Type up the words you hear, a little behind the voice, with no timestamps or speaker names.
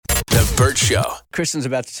The Burt Show. Kristin's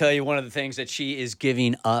about to tell you one of the things that she is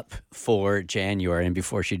giving up for January. And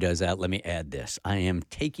before she does that, let me add this. I am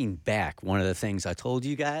taking back one of the things I told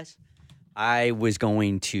you guys I was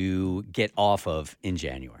going to get off of in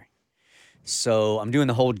January. So I'm doing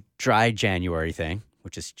the whole dry January thing,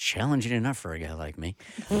 which is challenging enough for a guy like me.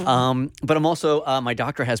 But I'm also, my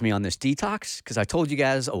doctor has me on this detox because I told you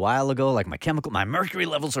guys a while ago, like my mercury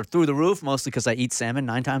levels are through the roof, mostly because I eat salmon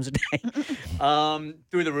 9 times a day,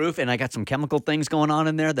 through the roof. And I got some chemical things going on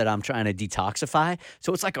in there that I'm trying to detoxify.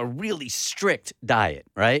 So it's like a really strict diet,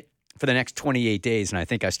 right? For the next 28 days. And I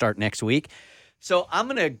think I start next week. So I'm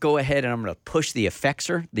going to go ahead and I'm going to push the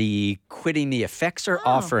quitting the Effexor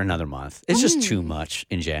off for another month. It's just too much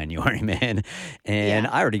in January, man. And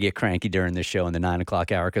I already get cranky during this show in the 9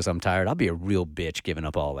 o'clock hour because I'm tired. I'll be a real bitch giving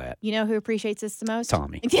up all that. You know who appreciates this the most?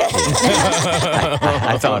 Tommy.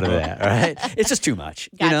 I thought of that, right? It's just too much.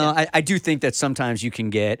 Gotcha. You know, I do think that sometimes you can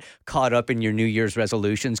get caught up in your New Year's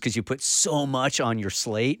resolutions because you put so much on your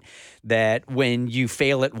slate that when you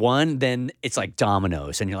fail at one, then it's like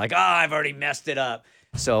dominoes. And you're like, I've already messed it up.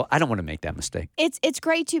 So I don't want to make that mistake. It's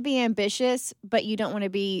great to be ambitious, but you don't want to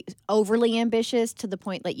be overly ambitious to the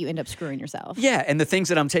point that you end up screwing yourself. Yeah, and the things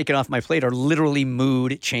that I'm taking off my plate are literally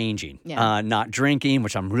mood changing. Yeah. Not drinking,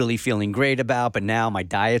 which I'm really feeling great about, but now my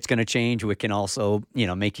diet's going to change, which can also,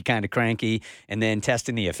 make you kind of cranky. And then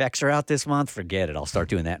testing the Effexor out this month, forget it. I'll start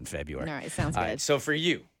doing that in February. All right, sounds good. All right, so for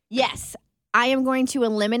you. Yes, I am going to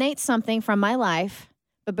eliminate something from my life,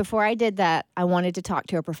 but before I did that, I wanted to talk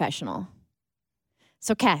to a professional.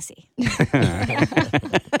 So, Cassie,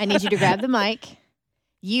 I need you to grab the mic.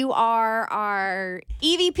 You are our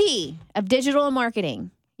EVP of digital and marketing.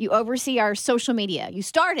 You oversee our social media. You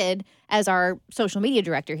started as our social media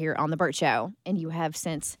director here on The Burt Show, and you have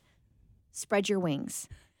since spread your wings.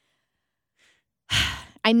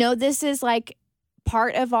 I know this is like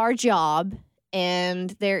part of our job, and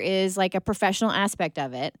there is like a professional aspect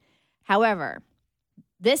of it. However,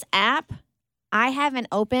 this app I haven't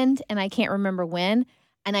opened, and I can't remember when,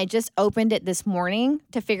 and I just opened it this morning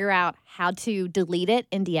to figure out how to delete it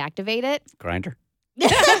and deactivate it. Grindr.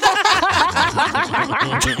 That's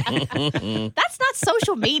not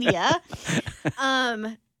social media.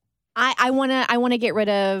 I wanna get rid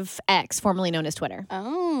of X, formerly known as Twitter.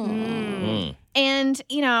 Oh. And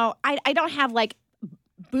I don't have like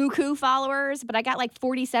buku followers, but I got like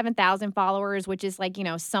 47,000 followers, which is like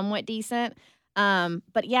somewhat decent.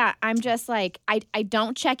 But yeah, I'm just like, I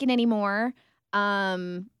don't check it anymore.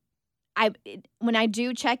 When I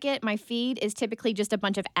do check it, my feed is typically just a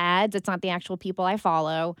bunch of ads. It's not the actual people I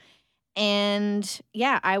follow. And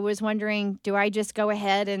yeah, I was wondering, do I just go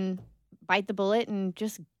ahead and bite the bullet and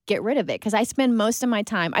just get rid of it? Because I spend most of my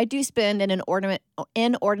time, I do spend an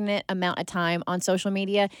inordinate amount of time on social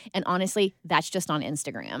media. And honestly, that's just on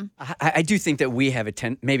Instagram. I do think that we have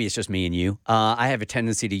maybe it's just me and you. I have a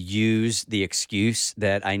tendency to use the excuse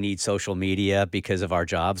that I need social media because of our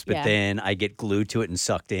jobs, but then I get glued to it and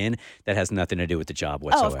sucked in. That has nothing to do with the job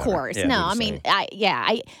whatsoever. Oh, of course. Yeah, no, I mean,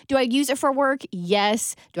 do I use it for work?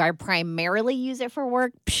 Yes. Do I primarily use it for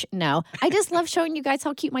work? Psh, no. I just love showing you guys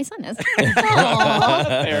how cute my son is.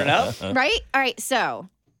 Fair enough. Right? All right. So,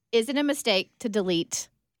 is it a mistake to delete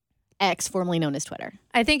X, formerly known as Twitter?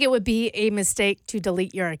 I think it would be a mistake to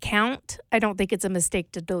delete your account. I don't think it's a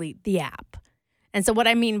mistake to delete the app. And so what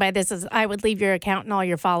I mean by this is I would leave your account and all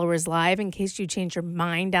your followers live in case you change your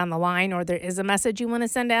mind down the line or there is a message you want to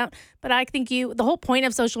send out. But I think the whole point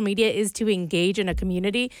of social media is to engage in a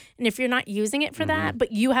community. And if you're not using it for that,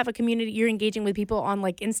 but you have a community, you're engaging with people on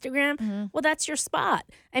like Instagram, well, that's your spot.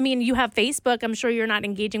 I mean, you have Facebook. I'm sure you're not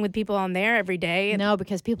engaging with people on there every day. No,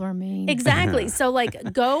 because people are mean. Exactly. So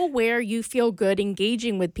like go where you feel good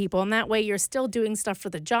engaging with people. And that way you're still doing stuff for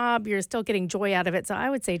the job. You're still getting joy out of it. So I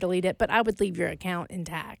would say delete it, but I would leave your account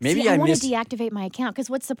intact. Maybe I want to deactivate my account because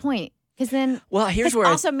what's the point? Because then, here's where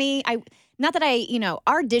also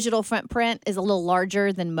our digital footprint is a little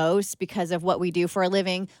larger than most because of what we do for a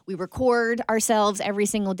living. We record ourselves every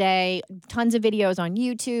single day, tons of videos on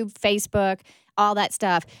YouTube, Facebook, all that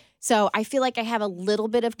stuff. So I feel like I have a little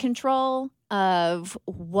bit of control of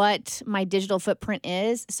what my digital footprint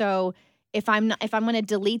is. So if I'm going to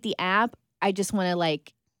delete the app, I just want to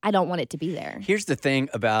I don't want it to be there. Here's the thing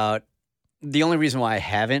about the only reason why I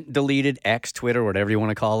haven't deleted X, Twitter, whatever you want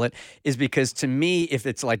to call it, is because to me, if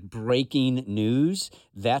it's like breaking news,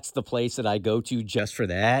 that's the place that I go to just for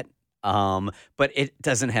that. But it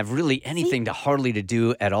doesn't have really anything hardly to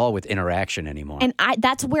do at all with interaction anymore. And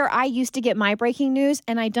that's where I used to get my breaking news,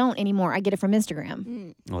 and I don't anymore. I get it from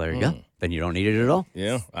Instagram. Well, there you go. Then you don't need it at all.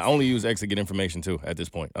 Yeah. I only use X to get information, too, at this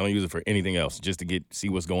point. I don't use it for anything else, just to see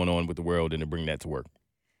what's going on with the world and to bring that to work.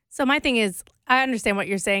 So my thing is, I understand what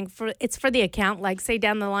you're saying. It's for the account. Like, say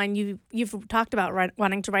down the line, you've talked about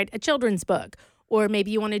wanting to write a children's book, or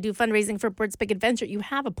maybe you want to do fundraising for Bird's Big Adventure. You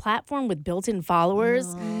have a platform with built-in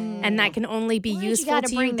followers, and that can only be useful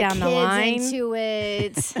to you down the line. Into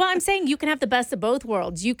it. Well, I'm saying you can have the best of both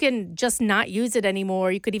worlds. You can just not use it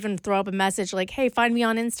anymore. You could even throw up a message like, "Hey, find me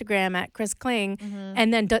on Instagram at Chris Kling,"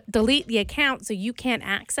 and then delete the account so you can't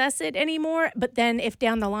access it anymore. But then if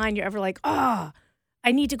down the line you're ever like, "Oh,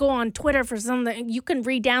 I need to go on Twitter for something," you can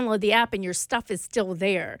re-download the app and your stuff is still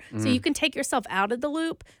there. So you can take yourself out of the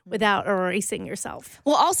loop without erasing yourself.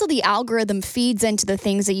 Well, also the algorithm feeds into the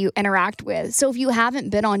things that you interact with. So if you haven't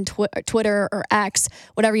been on Twitter or X,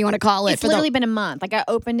 whatever you want to call it. It's literally been a month. Like, I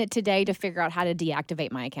opened it today to figure out how to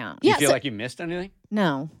deactivate my account. Do you feel like you missed anything?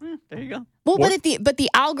 No. There you go. Well, but the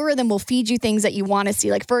algorithm will feed you things that you want to see.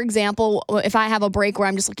 Like, for example, if I have a break where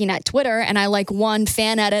I'm just looking at Twitter and I like one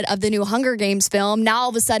fan edit of the new Hunger Games film, now all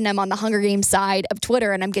of a sudden I'm on the Hunger Games side of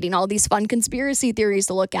Twitter and I'm getting all these fun conspiracy theories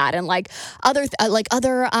to look at and like other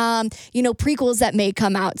prequels that may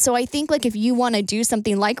come out. So I think like if you want to do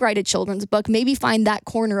something like write a children's book, maybe find that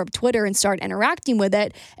corner of Twitter and start interacting with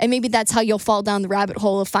it, and maybe that's how you'll fall down the rabbit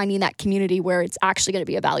hole of finding that community where it's actually going to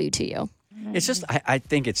be of value to you. It's just, I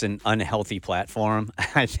think it's an unhealthy platform.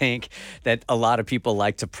 I think that a lot of people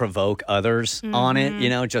like to provoke others on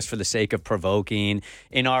it, just for the sake of provoking.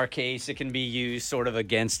 In our case, it can be used sort of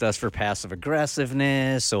against us for passive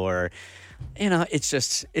aggressiveness, or, it's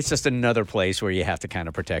just another place where you have to kind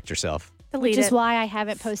of protect yourself. Which is why I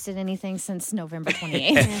haven't posted anything since November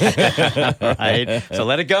 28th. Right? So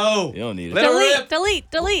let it go. You don't need it. Let it rip.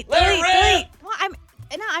 Delete. Well,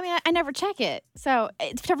 I never check it. So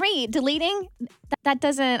for me, deleting, that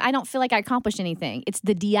doesn't, I don't feel like I accomplished anything. It's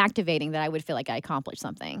the deactivating that I would feel like I accomplished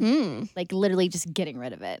something. Like literally just getting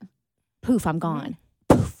rid of it. Poof, I'm gone.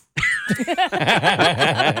 It's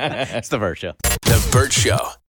the Burt Show. The Burt Show.